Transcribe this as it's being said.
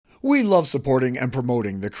We love supporting and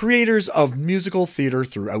promoting the creators of musical theater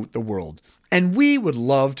throughout the world, and we would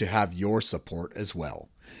love to have your support as well.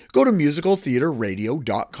 Go to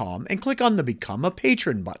musicaltheaterradio.com and click on the Become a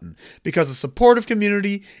Patron button because a supportive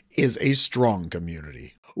community is a strong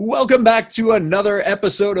community. Welcome back to another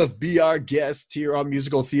episode of Be Our Guest here on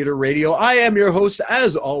Musical Theater Radio. I am your host,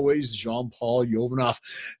 as always, Jean-Paul Jovanov.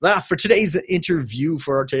 Now, for today's interview,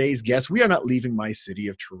 for our today's guest, we are not leaving my city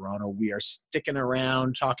of Toronto. We are sticking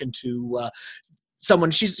around talking to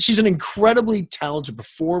someone. She's an incredibly talented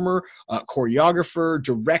performer, choreographer,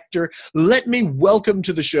 director. Let me welcome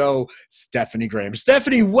to the show Stephanie Graham.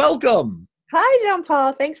 Stephanie, welcome. Hi,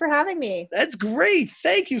 Jean-Paul. Thanks for having me. That's great.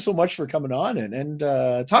 Thank you so much for coming on and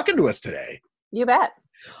talking to us today. You bet.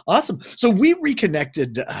 Awesome. So we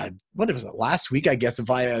reconnected, what was it, last week, I guess,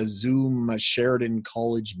 via Zoom Sheridan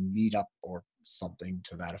College meetup or something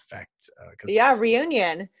to that effect. Yeah,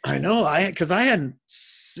 reunion. I know, because I hadn't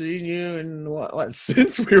seen you in what,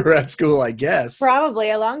 since we were at school, I guess.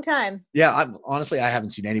 Probably a long time. Yeah, honestly, I haven't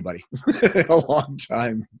seen anybody in a long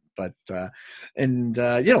time. But when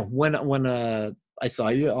I saw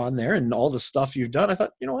you on there and all the stuff you've done, I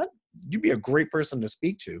thought, you know what, you'd be a great person to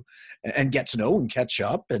speak to and get to know and catch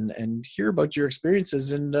up and hear about your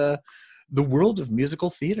experiences in the world of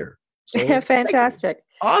musical theater. So, fantastic.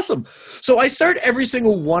 Awesome. So I start every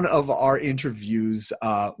single one of our interviews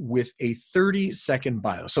with a 30-second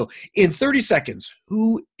bio. So in 30 seconds,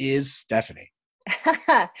 who is Stephanie?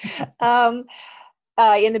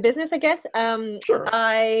 In the business, I guess. Sure.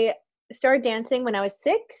 I started dancing when I was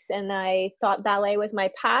 6, and I thought ballet was my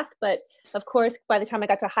path. But of course, by the time I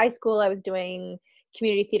got to high school, I was doing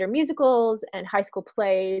community theater musicals and high school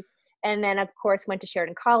plays. And then, of course, went to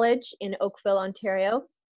Sheridan College in Oakville, Ontario.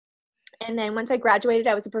 And then once I graduated,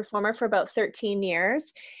 I was a performer for about 13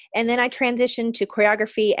 years. And then I transitioned to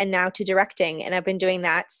choreography and now to directing. And I've been doing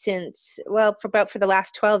that since, for the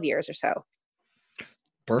last 12 years or so.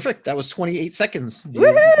 Perfect. That was 28 seconds.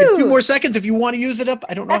 Woohoo! 2 more seconds if you want to use it up.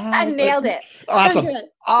 I don't know how. I nailed it. Awesome.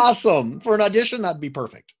 Awesome. For an audition, that'd be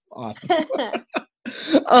perfect. Awesome.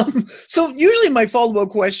 So usually my follow-up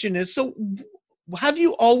question is, so have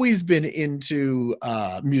you always been into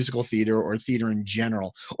musical theater or theater in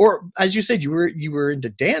general? Or as you said, you were into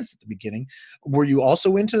dance at the beginning. Were you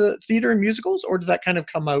also into theater and musicals, or did that kind of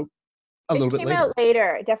come out a little bit later? It came out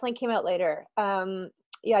later. It definitely came out later.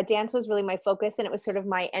 Yeah, dance was really my focus, and it was sort of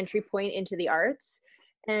my entry point into the arts.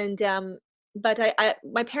 And but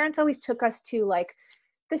my parents always took us to like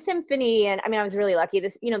the symphony, and I mean, I was really lucky.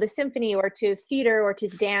 The symphony, or to theater, or to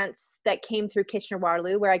dance that came through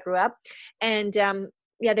Kitchener-Waterloo, where I grew up. And they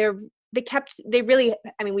really,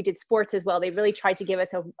 I mean, we did sports as well. They really tried to give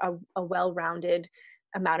us a well-rounded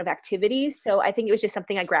amount of activities. So I think it was just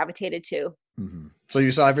something I gravitated to. Mm-hmm. So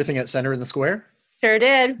you saw everything at Center in the Square? Sure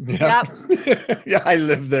did. Yeah. Yep. Yeah, I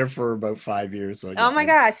lived there for about 5 years. So oh my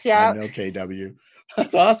gosh, yeah. I know KW.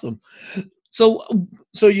 That's awesome. So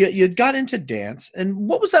you got into dance, and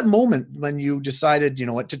what was that moment when you decided, you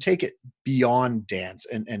know what, to take it beyond dance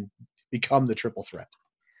and become the triple threat?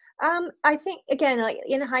 I think, again, like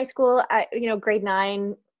in high school, grade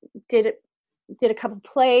 9, did a couple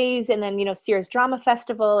plays, and then Sears Drama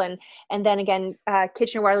Festival, and then again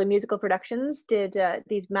Kitchener-Waterloo Musical Productions did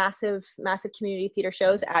these massive community theater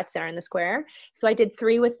shows at Center in the Square. So I did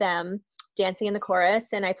 3 with them, dancing in the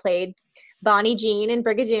chorus, and I played Bonnie Jean in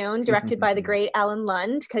Brigadoon, directed by the great Alan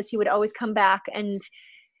Lund, because he would always come back, and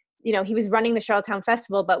he was running the Charlottetown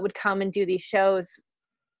Festival, but would come and do these shows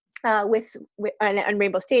with on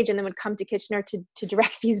Rainbow Stage, and then would come to Kitchener to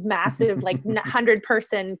direct these massive, like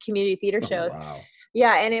 100-person community theater shows. Wow.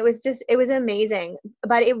 Yeah, and it was amazing.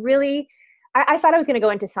 But it really, I thought I was going to go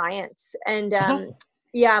into science, and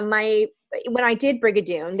when I did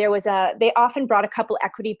Brigadoon, they often brought a couple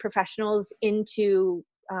equity professionals into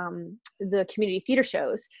the community theater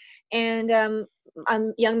shows, and a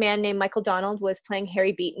young man named Michael Donald was playing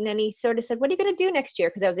Harry Beaton, and he sort of said, "What are you going to do next year?"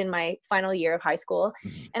 Because I was in my final year of high school.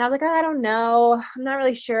 Mm-hmm. And I was like, "I don't know. I'm not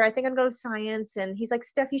really sure. I think I'm going to go to science." And he's like,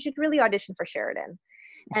 "Steph, you should really audition for Sheridan."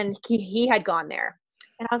 And he had gone there.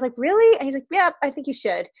 And I was like, "Really?" And he's like, "Yeah, I think you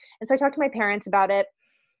should." And so I talked to my parents about it.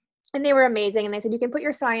 And they were amazing. And they said, "You can put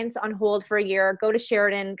your science on hold for a year, go to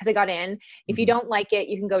Sheridan," because I got in. "If you don't like it,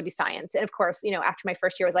 you can go do science." And of course, after my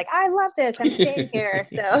first year, I was like, "I love this. I'm staying here."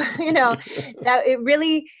 So,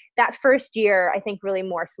 that first year, I think really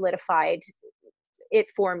more solidified it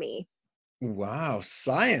for me. Wow,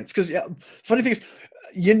 science. Because funny thing is,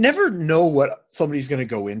 you never know what somebody's going to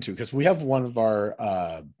go into. Because we have one of our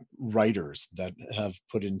writers that have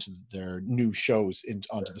put into their new shows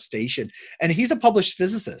onto the station, and he's a published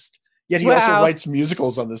physicist. Yet he also Wow. writes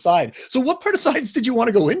musicals on the side. So what part of science did you want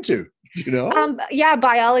to go into? Do you know? Yeah,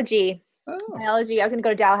 biology. Oh, Biology. I was going to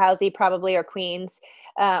go to Dalhousie probably, or Queens,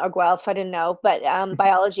 or Guelph. I didn't know, but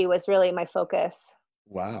biology was really my focus.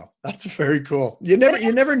 wow. That's very cool. But You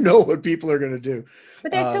never know what people are going to do.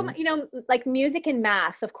 but there's so much, Um, like music and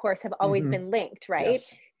math, of course, have always mhm. been linked, right?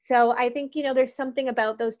 Yes. So I think, there's something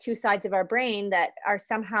about those two sides of our brain that are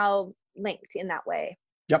somehow linked in that way.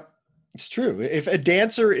 Yep. It's true. If a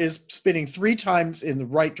dancer is spinning 3 times in the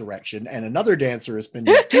right direction and another dancer is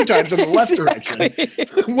spinning 2 times in the left direction,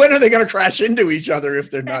 Exactly. when are they going to crash into each other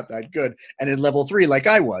if they're not that good? And in level 3, like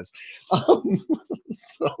I was. Um,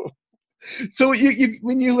 so, so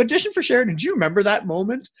when you auditioned for Sheridan, do you remember that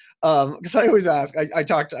moment? Because I always ask. I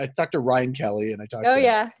talked to Ryan Kelly and I talked Oh to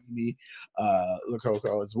yeah, Amy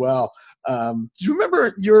Lococo as well. Do you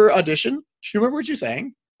remember your audition? Do you remember what you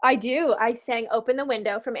sang? I do. I sang "Open the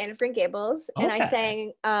Window" from Anne of Green Gables, and I Okay.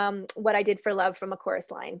 sang "What I Did for Love" from A Chorus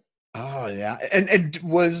Line. Oh yeah, and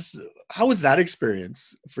was how was that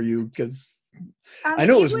experience for you? Because I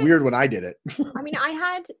know it It was was. weird when I did it. I mean, I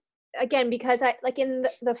had, again, because I, like, in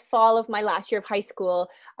the fall of my last year of high school,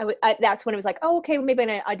 that's when it was like, oh, okay, well, maybe I'm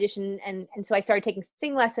gonna audition, and so I started taking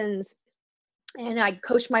sing lessons, and I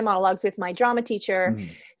coached my monologues with my drama teacher. Mhm.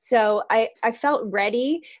 So I felt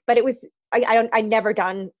ready, but it was, I'd never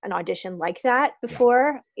done an audition like that Yeah.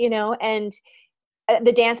 before, and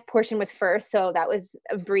the dance portion was first, so that was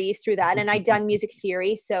a breeze through that. And I'd done music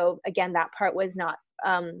theory, so again, that part was not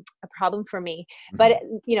a problem for me. But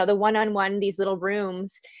Mhm. the one-on-one, these little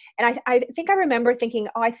rooms, and I think I remember thinking,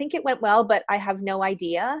 oh, I think it went well, but I have no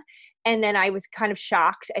idea. And then I was kind of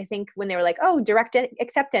shocked, I think, when they were like, oh, direct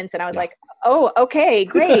acceptance, and I was Yeah. like, oh, okay,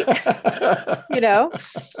 great. you know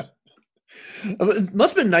It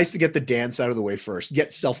must have been nice to get the dance out of the way first,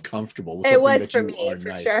 get self-comfortable with it something was that for you me, are for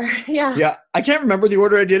nice. sure. Yeah. Yeah, I can't remember the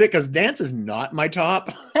order I did it because dance is not my top.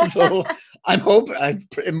 So I'm hoping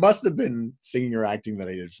it must have been singing or acting that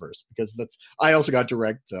I did first because I also got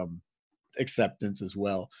direct acceptance as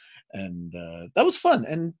well, and that was fun.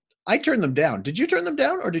 And I turned them down. Did you turn them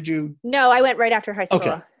down or did you? No, I went right after high Okay,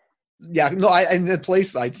 school. yeah, no, I in the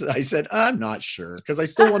place I said I'm not sure because I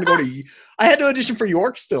still want to go to. I had to audition for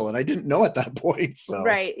York still, and I didn't know at that point, so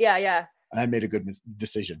Right. Yeah, yeah. I made a good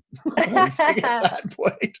decision I think at that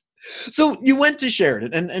point. So you went to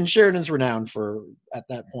Sheridan, and Sheridan's renowned for at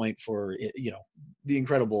that point for the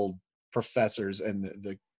incredible professors and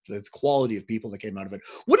the quality of people that came out of it.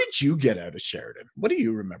 What did you get out of Sheridan? What do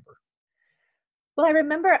you remember? Well, I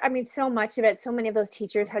remember, I mean, so much of it, so many of those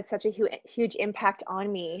teachers had such a huge impact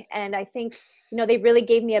on me. And I think, they really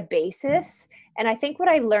gave me a basis. And I think what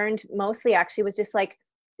I learned mostly actually was just like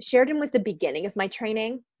Sheridan was the beginning of my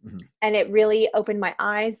training. Mhm. And it really opened my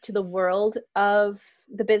eyes to the world of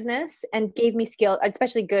the business and gave me skill,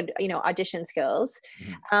 especially good, audition skills.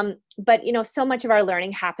 Mhm. But so much of our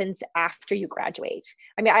learning happens after you graduate.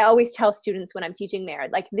 I mean, I always tell students when I'm teaching there,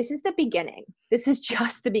 like, this is the beginning. This is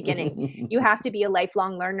just the beginning. You have to be a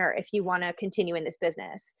lifelong learner if you want to continue in this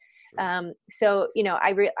business. So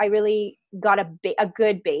I really got a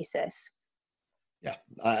good basis. Yeah,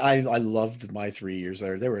 I loved my 3 years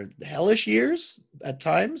there. They were hellish years at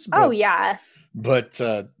times, Oh but yeah.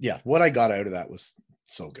 yeah, what I got out of that was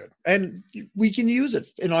so good, and we can use it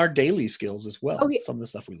in our daily skills as Oh well. yeah, Some of the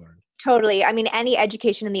stuff we learned. totally. I mean, any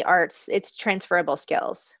education in the arts, it's transferable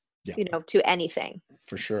skills, Yeah, to anything.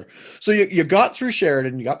 for sure. So you got through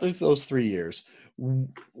Sheridan, you got through those 3 years.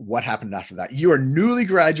 What happened after that? You are newly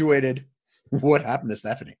graduated. What happened to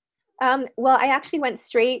Stephanie? Well, I actually went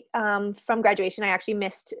straight from graduation. I actually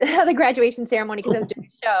missed the graduation ceremony because I was doing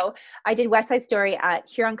a show. I did West Side Story at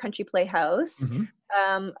Huron Country Playhouse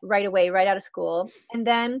Mhm. right away, right out of school. And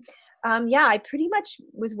then, yeah, I pretty much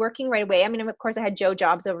was working right away. I mean, of course, I had Joe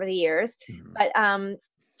jobs over the years, Mhm. but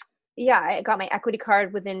yeah, I got my equity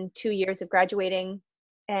card within 2 years of graduating,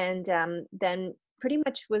 and then pretty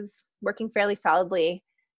much was working fairly solidly.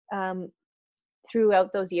 Um,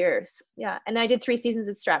 Throughout those years. Yeah. And then I did 3 seasons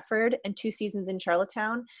at Stratford and 2 seasons in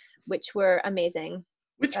Charlottetown, which were amazing.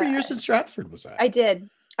 What Uh, 3 years in Stratford was that? I did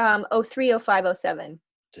oh 03, oh 05, oh 07.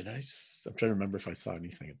 I'm trying to remember if I saw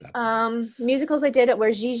anything at that point. Musicals I did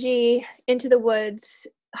were Gigi, Into the Woods,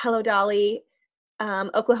 Hello Dolly,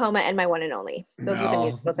 Oklahoma, and My One and Only. Those were the No,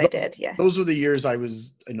 musicals I did. Yeah. those were the years I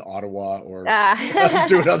was in Ottawa or Uh,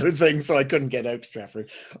 doing other things, so I couldn't get out to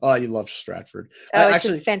Stratford. Oh, you love Stratford. oh, it's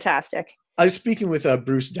Actually, fantastic. I was speaking with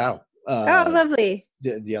Bruce Dow Oh, lovely.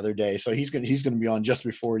 the other day, so he's gonna be on just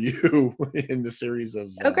before you in the series of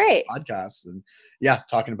Oh, great. podcasts, and yeah,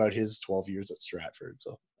 talking about his 12 years at Stratford.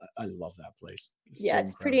 So I love that place. It's Yeah, so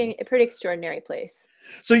it's incredible. a pretty extraordinary place.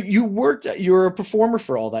 So you were a performer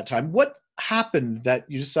for all that time. What happened that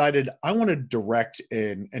you decided I want to direct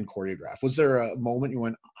and choreograph? Was there a moment you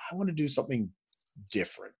went, I want to do something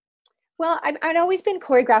different? Well, I'd always been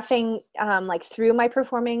choreographing like through my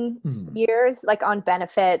performing Mhm. years, like on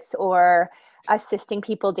benefits or assisting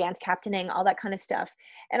people, dance captaining, all that kind of stuff.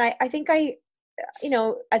 And I think you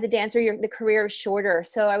know, as a dancer, the career is shorter.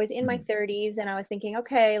 So I was in my Mhm. 30s and I was thinking,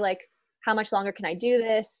 okay, like how much longer can I do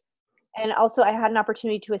this? And also I had an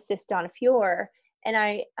opportunity to assist Donna Fior, and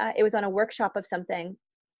it was on a workshop of something.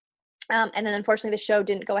 And then unfortunately the show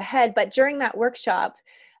didn't go ahead. But during that workshop,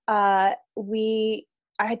 we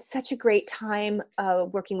I had such a great time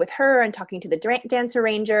working with her and talking to the dance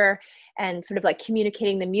arranger and sort of like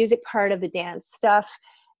communicating the music part of the dance stuff.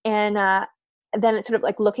 And then it's sort of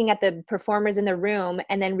like looking at the performers in the room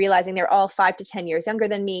and then realizing they're all 5 to 10 years younger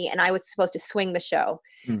than me. And I was supposed to swing the show.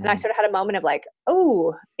 And I Mhm. sort of had a moment of like,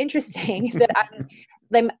 oh, interesting that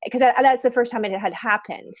because that's the first time it had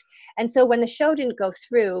happened. And so when the show didn't go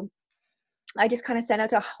through, I just kind of sent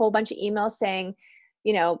out a whole bunch of emails saying,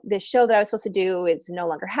 you know, this show that I was supposed to do is no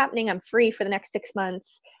longer happening. I'm free for the next 6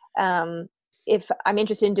 months. Um, if I'm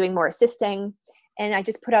interested in doing more assisting. And I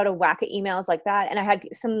just put out a whack of emails like that. And I had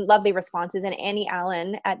some lovely responses. And Annie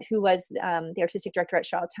Allen, who was the artistic director at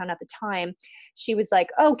Charlottetown at the time, she was like,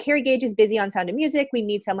 oh, Carrie Gage is busy on Sound of Music. We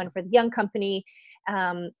need someone for the Young Company.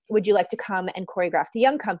 Would you like to come and choreograph the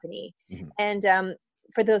Young Company? Mhm. And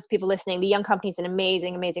for those people listening, the Young Company is an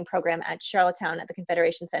amazing, amazing program at Charlottetown at the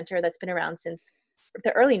Confederation Center that's been around since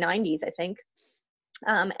the early 90s, I think.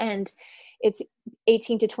 And it's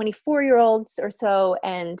 18 to 24-year-olds or so,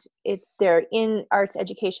 and they're in arts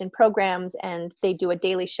education programs, and they do a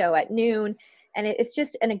daily show at noon. And it's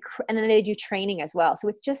just and then they do training as well. So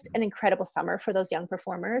it's just an incredible summer for those young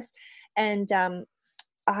performers. And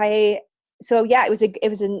I so yeah, it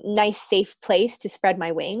was a nice safe place to spread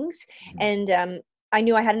my wings. Mhm. And I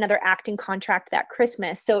knew I had another acting contract that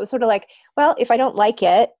Christmas, so it was sort of like, well, if I don't like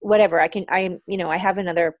it, whatever, I have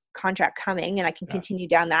another contract coming and I can Yeah. continue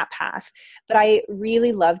down that path. But I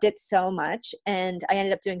really loved it so much, and I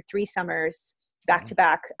ended up doing 3 summers back Wow. to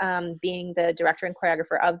back, being the director and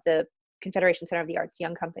choreographer of the Confederation Center of the Arts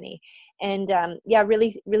Young Company. And yeah,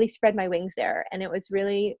 really really spread my wings there, and it was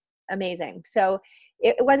really amazing. So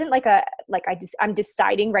it wasn't like I'm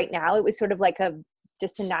deciding right now. It was sort of like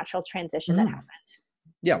just a natural transition that Mhm. happened.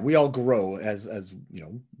 Yeah, we all grow as you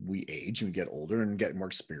know, we age and we get older and get more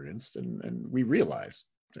experienced and we realize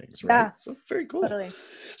things, right? Yeah, So very cool. totally.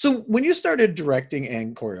 So when you started directing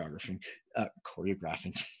and choreographing,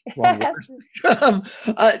 wrong word.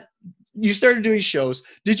 Uh, you started doing shows.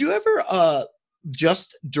 Did you ever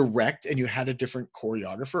just direct and you had a different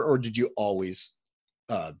choreographer, or did you always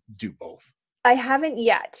do both? I haven't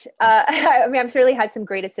yet. Okay. I mean, I've certainly had some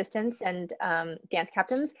great assistants and dance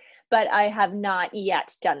captains, but I have not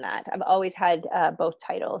yet done that. I've always had both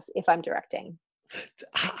titles if I'm directing.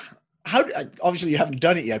 How, obviously you haven't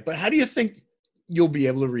done it yet, but how do you think you'll be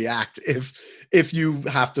able to react if you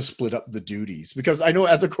have to split up the duties? Because I know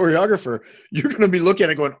as a choreographer, you're going to be looking at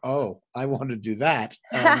it going, "Oh, I want to do that,"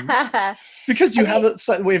 I because you have think a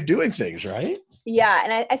certain way of doing things, right? Yeah,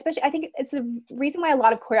 and especially I think it's the reason why a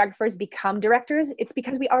lot of choreographers become directors. It's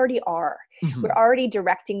because we already are. We're Mhm. already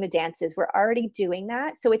directing the dances. We're already doing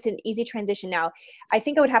that. So it's an easy transition. Now, I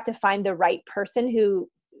think I would have to find the right person who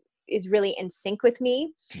is really in sync with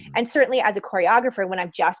me. Mhm. And certainly as a choreographer, when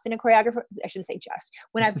I've just been a choreographer, I shouldn't say just,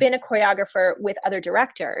 when I've been a choreographer with other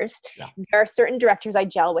directors, Yeah. there are certain directors I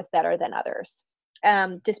gel with better than others.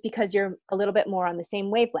 Just because you're a little bit more on the same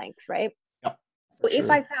wavelength, right? Yep. For If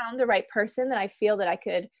sure. I found the right person that I feel that I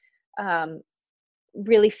could um,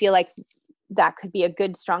 really feel like that could be a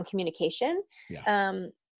good, strong communication, Yeah.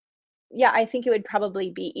 um, yeah, I think it would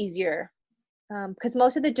probably be easier because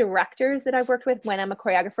most of the directors that I've worked with when I'm a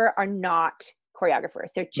choreographer are not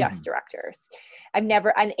choreographers. They're just Mhm. directors. And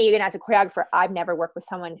even as a choreographer, I've never worked with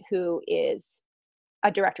someone who is a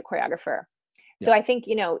director choreographer. So Yeah. I think,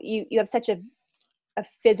 you have such a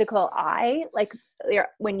physical eye, like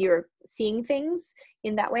when you're seeing things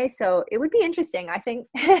in that way. So it would be interesting. I think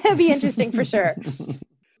it'd be interesting for sure.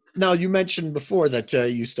 Now, you mentioned before that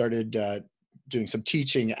you started doing some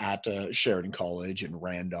teaching at Sheridan College and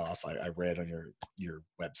Randolph. I read on your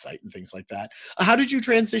website and things like that. How did you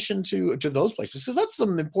transition to those places? Because that's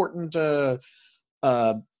some important uh,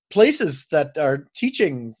 places that are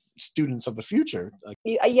teaching students of the future. Like,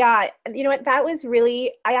 Yeah, you know what? That was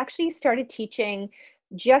really, I actually started teaching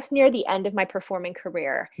just near the end of my performing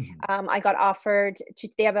career. mhm. I got offered to,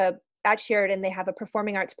 they have at Sheridan, they have a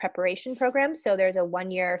performing arts preparation program. So there's a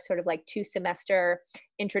 1-year sort of like 2-semester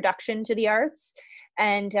introduction to the arts.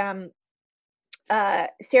 And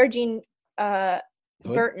Sarah Jean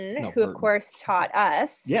Burton, who of course taught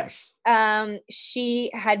us. Yes. She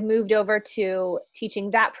had moved over to teaching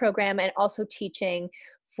that program and also teaching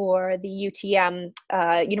for the UTM,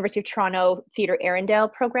 University of Toronto Theatre Arundel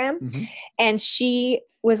program. Mm-hmm. And she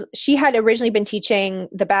had originally been teaching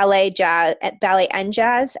the ballet and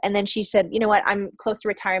jazz. And then she said, you know what, I'm close to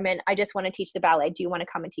retirement. I just want to teach the ballet. Do you want to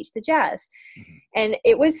come and teach the jazz? Mm-hmm. And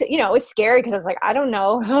it was, it was scary because I was like, I don't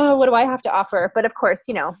know. What do I have to offer? But of course,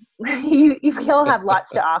 you all have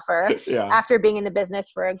lots to offer after being in the business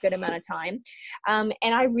for a good amount of time. And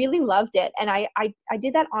I really loved it. And I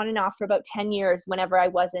did that on and off for about 10 years whenever I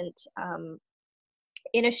wasn't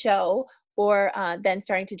in a show or then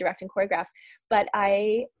starting to direct and choreograph. But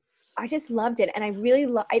I just loved it. And I really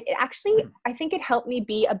I think it helped me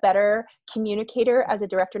be a better communicator as a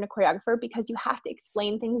director and a choreographer, because you have to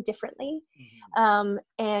explain things differently. Mm-hmm.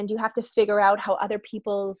 And you have to figure out how other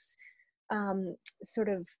people's sort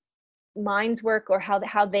of minds work, or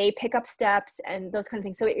how they pick up steps and those kind of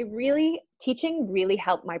things. So teaching really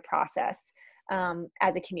helped my process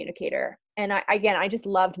as a communicator. And I just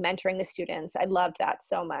loved mentoring the students. I loved that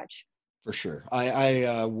so much. For sure.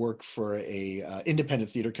 I work for a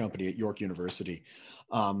independent theater company at York University.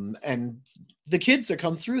 And the kids that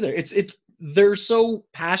come through there, they're so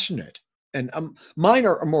passionate. And mine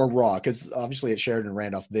are more raw, because obviously at Sheridan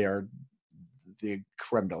Randolph, they are the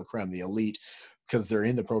creme de la creme, the elite, because they're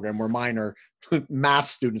in the program, where mine are math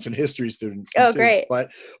students and history students. Oh, great.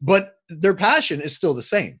 But their passion is still the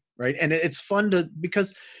same, right? And it's fun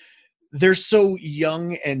because they're so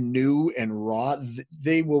young and new and raw.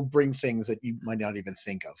 They will bring things that you might not even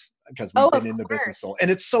think of, because we've been in the business.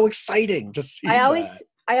 And it's so exciting to see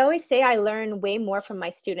I always say I learn way more from my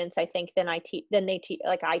students, I think, than they teach.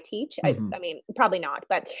 Like I teach. Mm-hmm. I mean, probably not,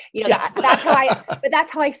 but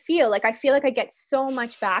that's how I feel. Like I feel like I get so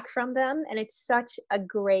much back from them, and it's such a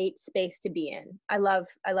great space to be in. I love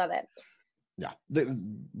it. Yeah,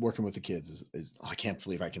 working with the kids is I can't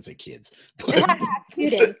believe I can say kids. But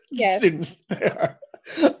students, yes. Students.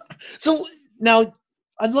 So now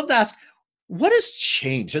I'd love to ask, what has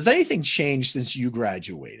changed? Has anything changed since you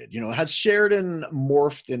graduated? Has Sheridan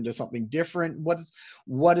morphed into something different?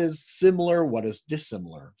 What is similar? What is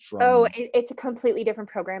dissimilar from? Oh, it's a completely different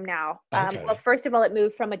program now. Okay. Well, first of all, it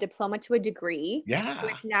moved from a diploma to a degree. Yeah. So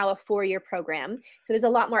it's now a 4-year program. So there's a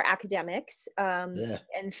lot more academics and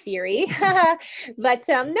theory. But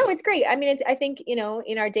no, it's great. I mean, I think, in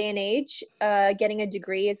our day and age, getting a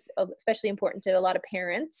degree is especially important to a lot of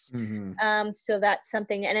parents. Mm-hmm. So that's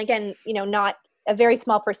something. And again, not a very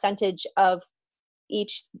small percentage of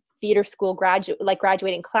each theater school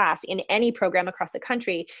graduating class in any program across the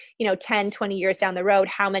country, 10, 20 years down the road,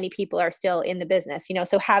 how many people are still in the business,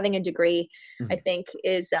 so having a degree, mm-hmm. I think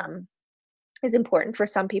is important for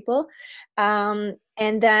some people. And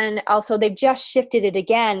then also they've just shifted it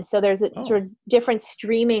again. So there's sort of different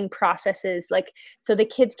streaming processes. So the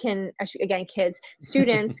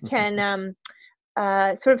students can,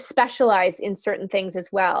 sort of specialize in certain things as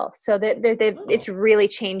well. So it's really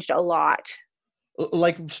changed a lot.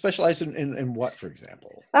 Like specialize in what, for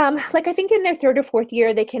example? I think in their 3rd or 4th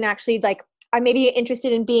year, they can actually I may be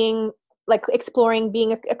interested in being exploring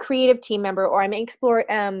being a creative team member, or I'm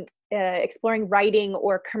exploring writing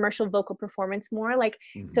or commercial vocal performance more.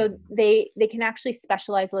 Mm-hmm. So they can actually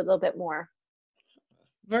specialize a little bit more.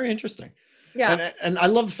 Very interesting. Yeah. And I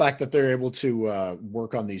love the fact that they're able to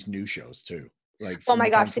work on these new shows too. Oh my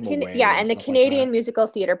gosh, and the Canadian Musical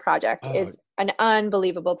Theatre Project is an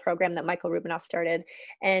unbelievable program that Michael Rubinoff started,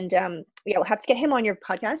 and we'll have to get him on your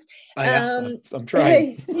podcast. I'm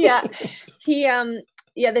trying. Yeah, he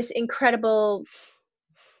this incredible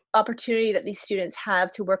opportunity that these students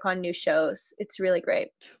have to work on new shows. It's really great.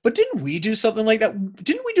 But didn't we do something like that?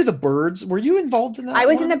 Didn't we do The Birds? Were you involved in that? I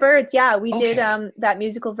was in The Birds. Yeah, we did that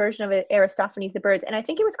musical version of Aristophanes' The Birds. And I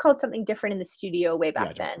think it was called something different in the studio way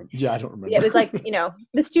back then. I don't remember. It was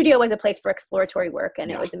the studio was a place for exploratory work,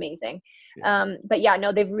 and it was amazing. Yeah. But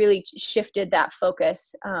they've really shifted that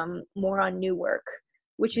focus more on new work,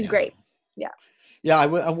 which is great. Yeah. Yeah, I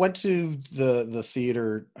went to the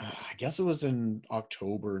theater, I guess it was in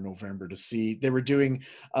October, November, to see, they were doing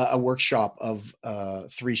a workshop of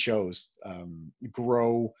 3 shows,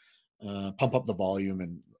 Grow, Pump Up the Volume,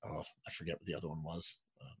 and I forget what the other one was,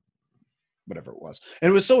 whatever it was.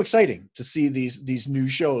 And it was so exciting to see these new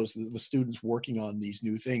shows, the students working on these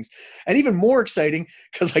new things. And even more exciting,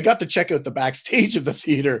 because I got to check out the backstage of the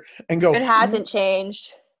theater and go, it hasn't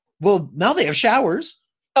changed. Well, now they have showers.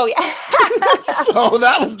 Oh, yeah. So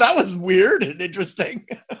that was weird and interesting.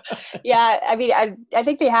 Yeah, I mean, I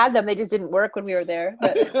think they had them. They just didn't work when we were there.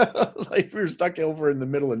 But Like we were stuck over in the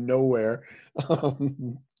middle of nowhere,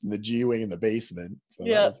 in the G wing in the basement. So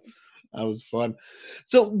yeah. that was fun.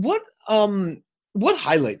 So what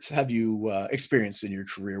highlights have you experienced in your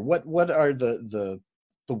career? What are the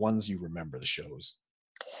ones you remember, the shows?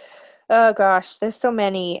 Oh gosh, there's so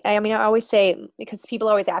many. I mean, I always say, because people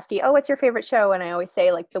always ask you, "Oh, what's your favorite show?" And I always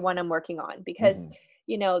say like the one I'm working on, because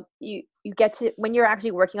Mhm. you get to, when you're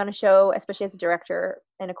actually working on a show, especially as a director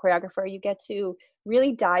and a choreographer, you get to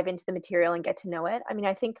really dive into the material and get to know it. I mean,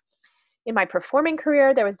 I think in my performing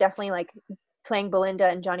career, there was definitely like playing Belinda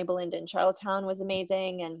and Johnny Belinda in Charlottetown was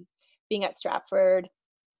amazing, and being at Stratford.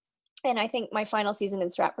 And I think my final season in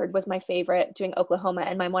Stratford was my favorite, doing Oklahoma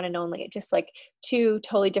and My One and Only, just like two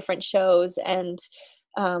totally different shows. And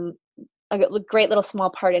um, a great little small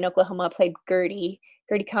part in Oklahoma, played Gertie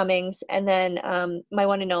Cummings. And then My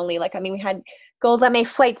One and Only, like, I mean, we had gold lame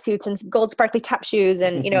flight suits and gold sparkly tap shoes.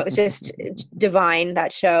 And, it was just divine,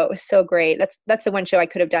 that show. It was so great. That's the one show I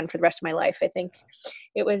could have done for the rest of my life. I think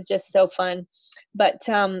it was just so fun. But,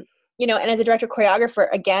 and as a director choreographer,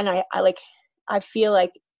 again, I feel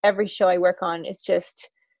like every show I work on is just,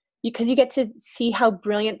 because you get to see how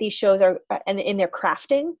brilliant these shows are, and in their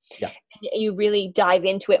crafting. Yeah. You really dive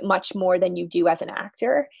into it much more than you do as an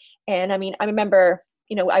actor. And I mean, I remember,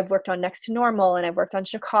 I've worked on Next to Normal, and I've worked on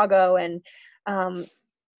Chicago, and and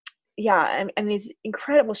these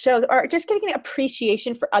incredible shows are just getting an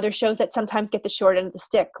appreciation for other shows that sometimes get the short end of the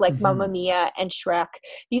stick, like Mamma Mia and Shrek.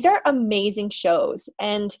 These are amazing shows,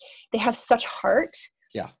 and they have such heart.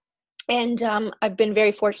 Yeah. And I've been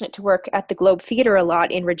very fortunate to work at the Globe Theatre a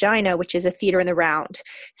lot in Regina, which is a theater in the round.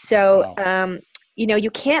 So, Wow.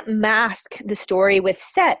 you can't mask the story with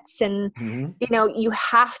sets, and, Mhm. you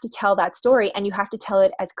have to tell that story, and you have to tell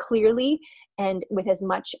it as clearly and with as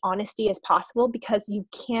much honesty as possible, because you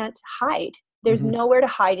can't hide. There's Mhm. nowhere to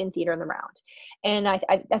hide in theater in the round. And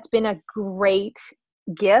that's been a great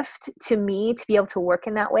gift to me, to be able to work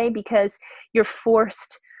in that way, because you're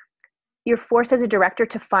forced as a director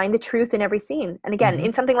to find the truth in every scene. And again, Mhm.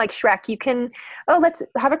 in something like Shrek, you can, let's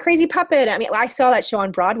have a crazy puppet. I mean, I saw that show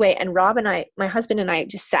on Broadway, and Rob and I, my husband and I,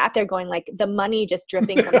 just sat there going, like, the money just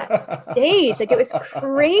dripping from that stage. Like, it was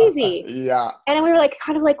crazy. Yeah. And we were like,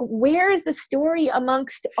 kind of like, where is the story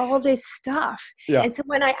amongst all this stuff? Yeah. And so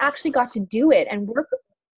when I actually got to do it and work,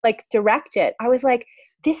 like, direct it, I was like,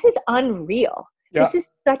 this is unreal. Yeah. This is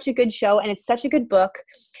such a good show, and it's such a good book.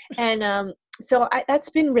 And so that's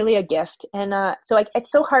been really a gift. And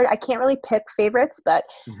it's so hard. I can't really pick favorites, but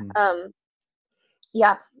Mhm.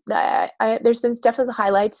 yeah, there's been definitely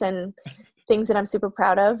highlights and things that I'm super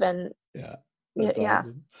proud of. And Yeah. That's yeah.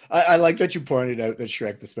 awesome. I like that you pointed out that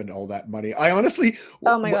Shrek to spend all that money. I honestly,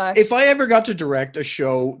 Oh my gosh. if I ever got to direct a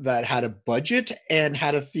show that had a budget and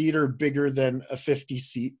had a theater bigger than a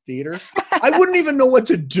 50-seat theater, I wouldn't even know what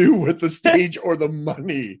to do with the stage or the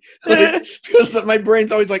money. Like, because my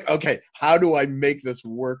brain's always like, okay, how do I make this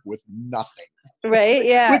work with nothing? Right.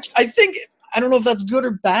 Yeah. Which I think, I don't know if that's good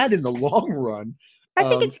or bad in the long run. I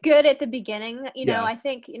think it's good at the beginning. Yeah. I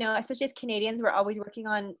think, especially as Canadians, we're always working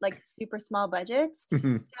on like super small budgets.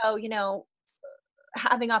 So,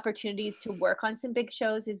 having opportunities to work on some big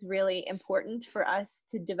shows is really important for us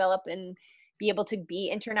to develop and be able to be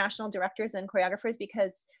international directors and choreographers,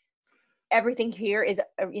 because everything here is,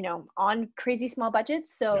 on crazy small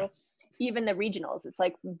budgets. So even the regionals, it's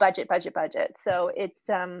like budget. So it's,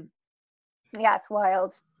 it's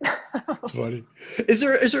wild. It's funny. Is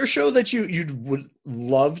there a show that you would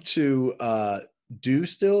love to do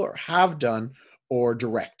still, or have done, or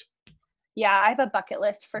direct? Yeah, I have a bucket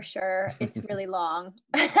list for sure. It's really long.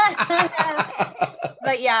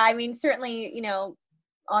 But yeah, I mean, certainly,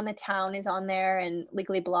 On the Town is on there, and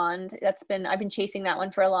Legally Blonde. I've been chasing that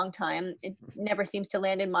one for a long time. It never seems to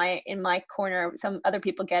land in my corner. Some other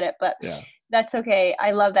people get it, but Yeah. that's okay.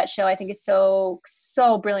 I love that show. I think it's so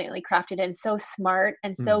brilliantly crafted and so smart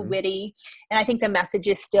and so witty. And I think the message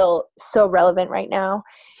is still so relevant right now.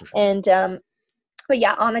 For sure. And but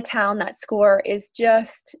yeah, On the Town, that score is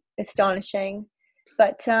just astonishing.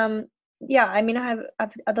 But yeah, I mean,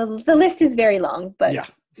 the list is very long, but Yeah.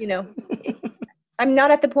 I'm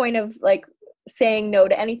not at the point of like saying no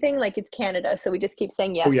to anything. Like, it's Canada, so we just keep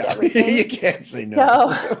saying yes to everything. You can't say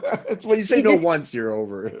no. When you say no once, you're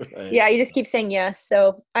over it. Right? Yeah, you just keep saying yes.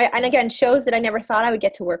 So and again, shows that I never thought I would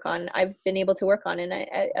get to work on, I've been able to work on, and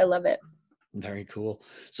I love it. Very cool.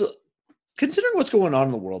 So, considering what's going on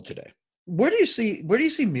in the world today, where do you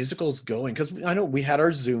see musicals going? Because I know we had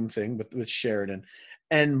our Zoom thing with Sheridan,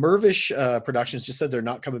 and Mirvish Productions just said they're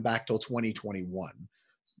not coming back till 2021.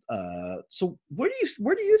 So where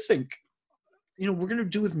do you think, we're going to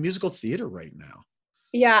do with musical theater right now?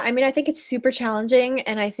 Yeah, I mean, I think it's super challenging,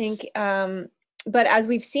 and I think, but as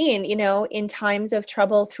we've seen, in times of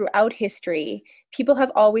trouble throughout history, people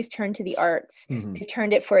have always turned to the arts. Mm-hmm. They've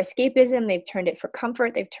turned it for escapism, they've turned it for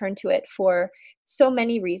comfort, they've turned to it for so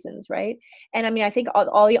many reasons, right? And I mean, I think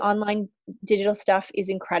all the online digital stuff is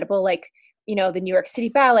incredible. Like, the New York City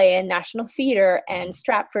Ballet and National Theater and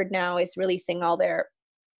Stratford now is releasing all their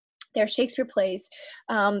Shakespeare plays.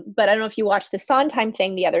 But I don't know if you watched the Sondheim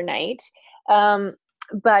thing the other night.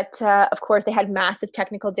 But of course, they had massive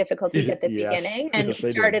technical difficulties at the beginning and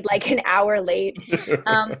started like an hour late.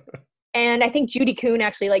 And I think Judy Kuhn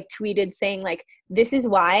actually like tweeted saying like, this is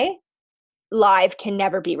why live can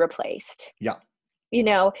never be replaced. Yeah.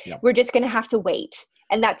 We're just going to have to wait.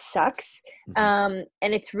 And that sucks. And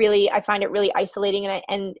it's really, I find it really isolating.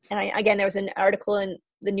 And I, again, there was an article in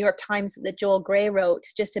the New York Times that Joel Gray wrote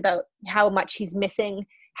just about how much he's missing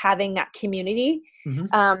having that community.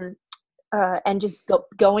 And just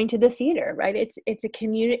going to the theater, right? It's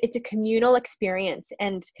a communal experience,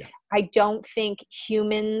 and I don't think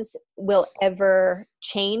humans will ever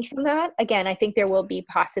change from that. Again, I think there will be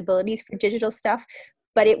possibilities for digital stuff,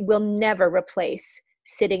 but it will never replace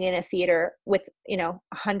sitting in a theater with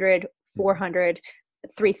 100, 400,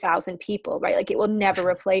 3,000 people, right? Like it will never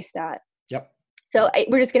replace that. Yep. So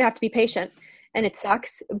we're just gonna have to be patient. And it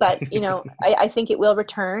sucks, but I think it will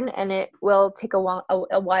return, and it will take a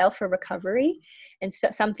while for recovery. And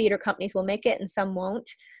some theater companies will make it, and some won't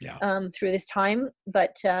through this time.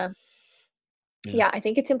 But I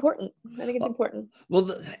think it's important. Well,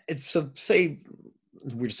 it's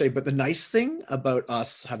weird to say, but the nice thing about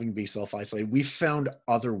us having to be self-isolated, we found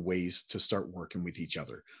other ways to start working with each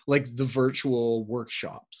other, like the virtual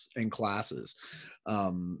workshops and classes,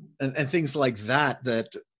 and things like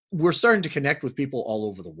that we're starting to connect with people all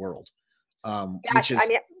over the world,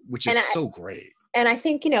 which is so great. And I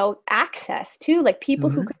think, access too, like people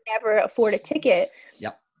who could never afford a ticket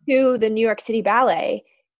to the New York City Ballet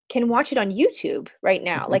can watch it on YouTube right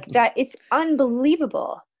now. Like that, it's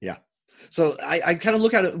unbelievable. Yeah. So I kind of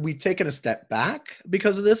look at it, we've taken a step back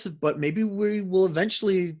because of this, but maybe we will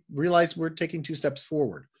eventually realize we're taking 2 steps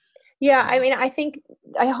forward. Yeah, I mean,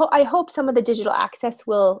 I hope some of the digital access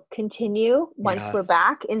will continue once we're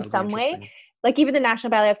back in some way. Like even the National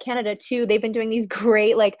Ballet of Canada too, they've been doing these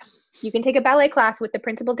great, like you can take a ballet class with the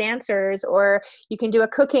principal dancers, or you can do a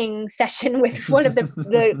cooking session with one of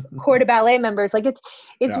the corps de ballet members. Like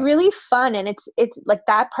it's really fun, and it's like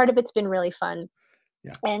that part of it's been really fun.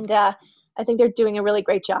 Yeah. And I think they're doing a really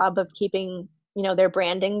great job of keeping their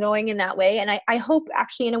branding going in that way. And I hope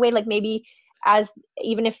actually in a way like maybe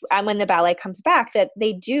even if when the ballet comes back, that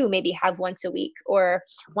they do maybe have once a week or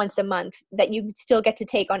once a month that you still get to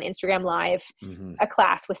take on Instagram Live a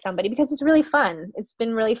class with somebody, because it's really fun. It's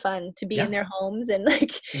been really fun to be in their homes. And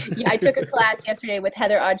like, I took a class yesterday with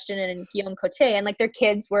Heather Ogden and Guillaume Cote, and like their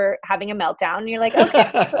kids were having a meltdown, and you're like,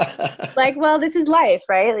 okay, like, well, this is life,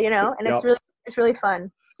 right? And it's really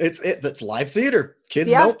fun. That's live theater.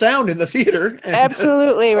 Kids melt down in the theater.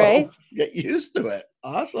 Absolutely, right? Get used to it.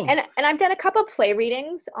 Awesome. And I've done a couple play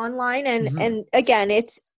readings online, and again, it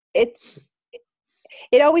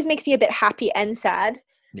always makes me a bit happy and sad,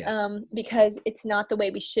 because it's not the way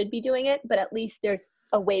we should be doing it, but at least there's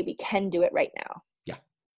a way we can do it right now.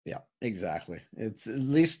 Yeah, exactly. It's at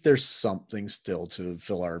least there's something still to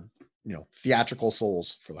fill our theatrical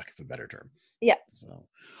souls, for lack of a better term. Yeah. So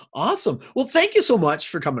awesome. Well, thank you so much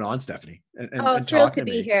for coming on, Stephanie, and thrilled talking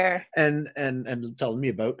to be here and telling me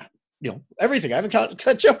about everything. I haven't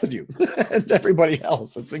catch up with you and everybody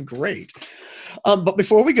else. It's been great. But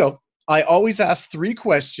before we go, I always ask 3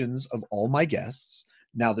 questions of all my guests.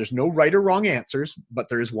 Now, there's no right or wrong answers, but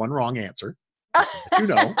there is one wrong answer.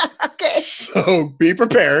 Okay. So be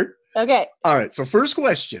prepared. Okay. All right. So first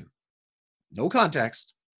question, no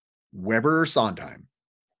context, Weber or Sondheim?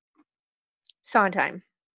 Sondheim.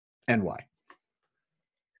 And why?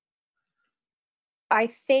 I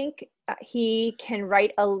think he can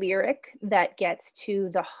write a lyric that gets to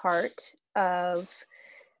the heart of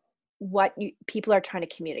what people are trying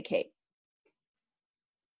to communicate.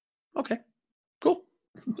 Okay, cool.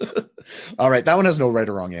 All right, that one has no right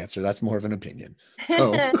or wrong answer. That's more of an opinion.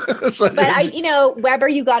 So, but Weber,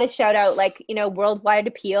 you got to shout out, like, worldwide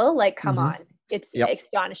appeal. Like, come on, it's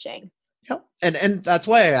astonishing. Yep, and that's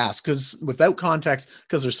why I asked, because without context,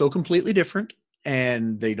 because they're so completely different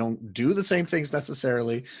and they don't do the same things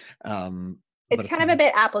necessarily. It's kind of a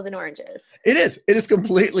bit apples and oranges. It is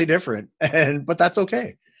completely different, but that's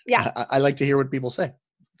okay. Yeah, I like to hear what people say.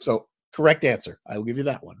 So correct answer. I will give you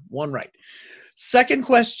that one right. Second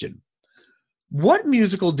question, What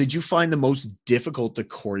musical did you find the most difficult to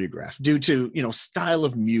choreograph due to, style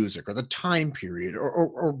of music or the time period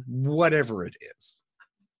or whatever it is?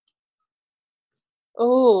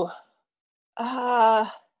 Oh, uh,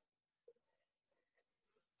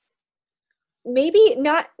 maybe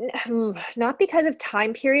not not because of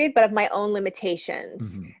time period, but of my own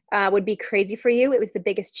limitations. Mhm. Would be Crazy for You. It was the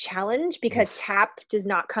biggest challenge because Oof. tap does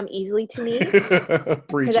not come easily to me. Because I'm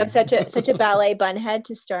Preaching. such a ballet bunhead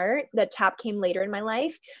to start, that tap came later in my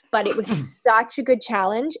life, but it was such a good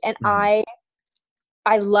challenge, and Mhm.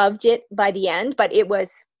 I loved it by the end, but it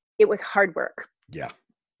was hard work. Yeah.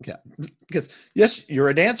 Yeah. Because yes, you're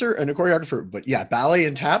a dancer and a choreographer, but yeah, ballet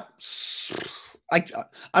and tap. I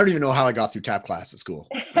don't even know how I got through tap class at school.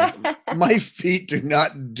 Like, my feet do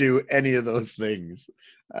not do any of those things.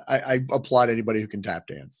 I applaud anybody who can tap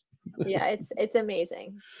dance. Yeah, it's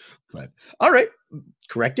amazing. But all right,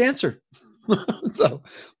 correct answer. So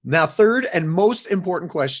now, third and most important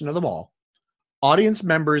question of them all: audience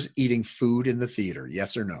members eating food in the theater,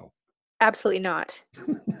 yes or no? Absolutely not.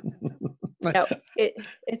 No,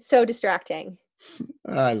 it's so distracting.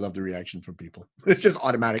 I love the reaction from people. It's just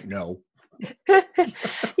automatic no.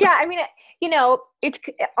 Yeah, I mean, it's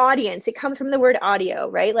audience. It comes from the word audio,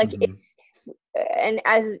 right? Like, Mhm. and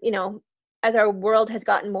as our world has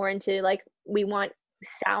gotten more into, like, we want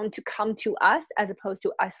sound to come to us as opposed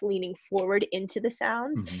to us leaning forward into the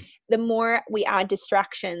sound. Mhm. The more we add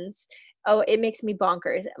distractions, oh, it makes me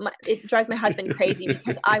bonkers. It drives my husband crazy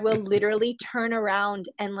because I will literally turn around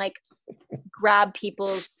and, like, grab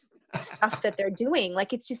people's stuff that they're doing.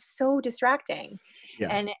 Like, it's just so distracting.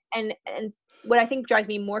 Yeah. And what I think drives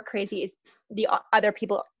me more crazy is the other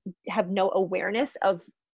people have no awareness of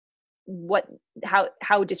what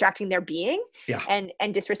how distracting they're being, Yeah.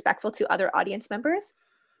 and disrespectful to other audience members.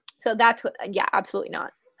 So that's what, yeah, absolutely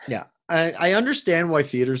not. Yeah. I understand why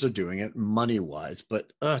theaters are doing it money wise,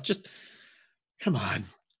 but just come on.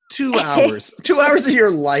 2 hours. 2 hours of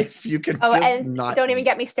your life you can Oh, just and not don't even eat.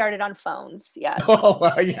 get me started on phones. Yes.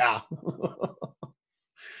 Oh, yeah.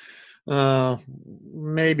 Uh,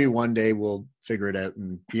 Maybe one day we'll figure it out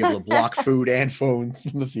and be able to block food and phones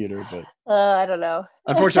from the theater. But I don't know.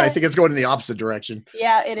 unfortunately, I think it's going in the opposite direction.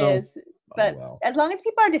 Yeah, it So, is. oh But well. as long as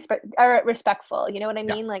people are respectful, you know what I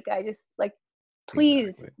Yeah, mean? Like, I just, like,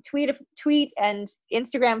 please exactly. tweet and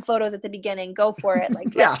Instagram photos at the beginning. Go for it. Like,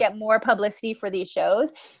 let's Yeah. get more publicity for these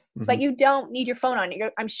shows. But Mhm. you don't need your phone on.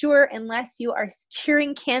 I'm sure, unless you are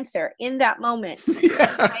curing cancer in that moment, like,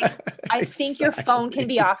 Yeah, I think your phone can exactly.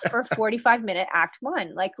 be off for 45-minute act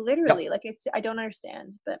one. Like, Yep, literally, like, I don't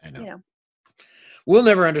understand, but I know. We'll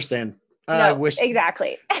never understand. I no, wish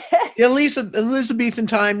exactly. at least Elizabethan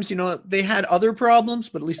times, they had other problems,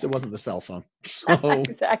 but at least it wasn't the cell phone. So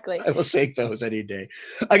Exactly. I will take those any day.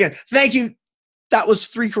 Again, thank you. That was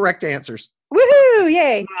 3 correct answers. Woohoo!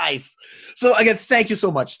 Yay! Nice. So again, thank you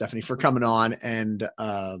so much, Stephanie, for coming on and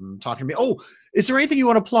talking to me. Oh, is there anything you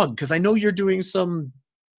want to plug? Because I know you're doing some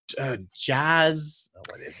jazz.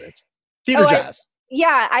 What is it? Theater Oh, jazz.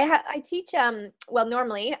 yeah, I teach, well,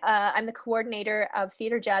 normally, I'm the coordinator of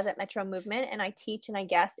theater jazz at Metro Movement, and I teach and I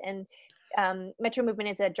guest, and Metro Movement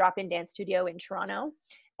is a drop-in dance studio in Toronto.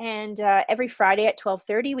 And every Friday at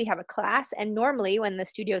 12:30 we have a class, and normally when the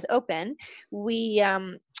studio's open, we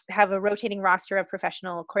have a rotating roster of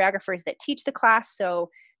professional choreographers that teach the class, so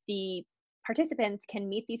the participants can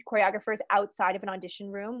meet these choreographers outside of an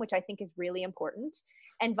audition room, which I think is really important,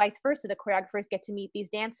 and vice versa. The choreographers get to meet these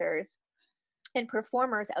dancers and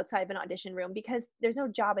performers outside of an audition room because there's no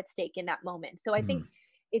job at stake in that moment. So I think Mhm.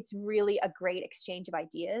 it's really a great exchange of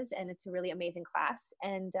ideas, and it's a really amazing class.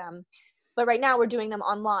 And but right now we're doing them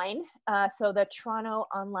online. So the Toronto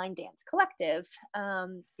Online Dance Collective.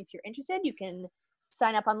 If you're interested, you can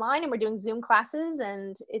sign up online, and we're doing Zoom classes,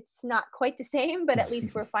 and it's not quite the same, but at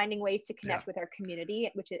least we're finding ways to Yeah, connect with our community,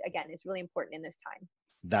 which again is really important in this time.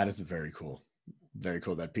 that is very cool. Very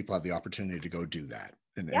cool that people have the opportunity to go do that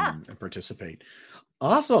and, Yeah. and, and participate.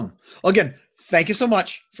 Awesome. Well, again, thank you so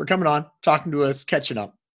much for coming on, talking to us, catching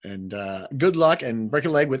up, and good luck and break a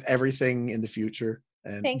leg with everything in the future.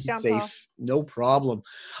 And Thanks, be John Paul. safe. No problem.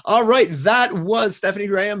 All right. That was Stephanie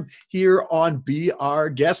Graham here on Be Our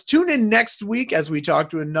Guest. Tune in next week as we talk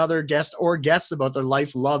to another guest or guests about their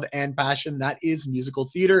life, love, and passion. That is musical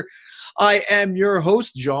theater. I am your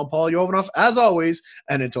host, John Paul Jovanov, as always.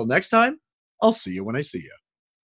 And until next time, I'll see you when I see you.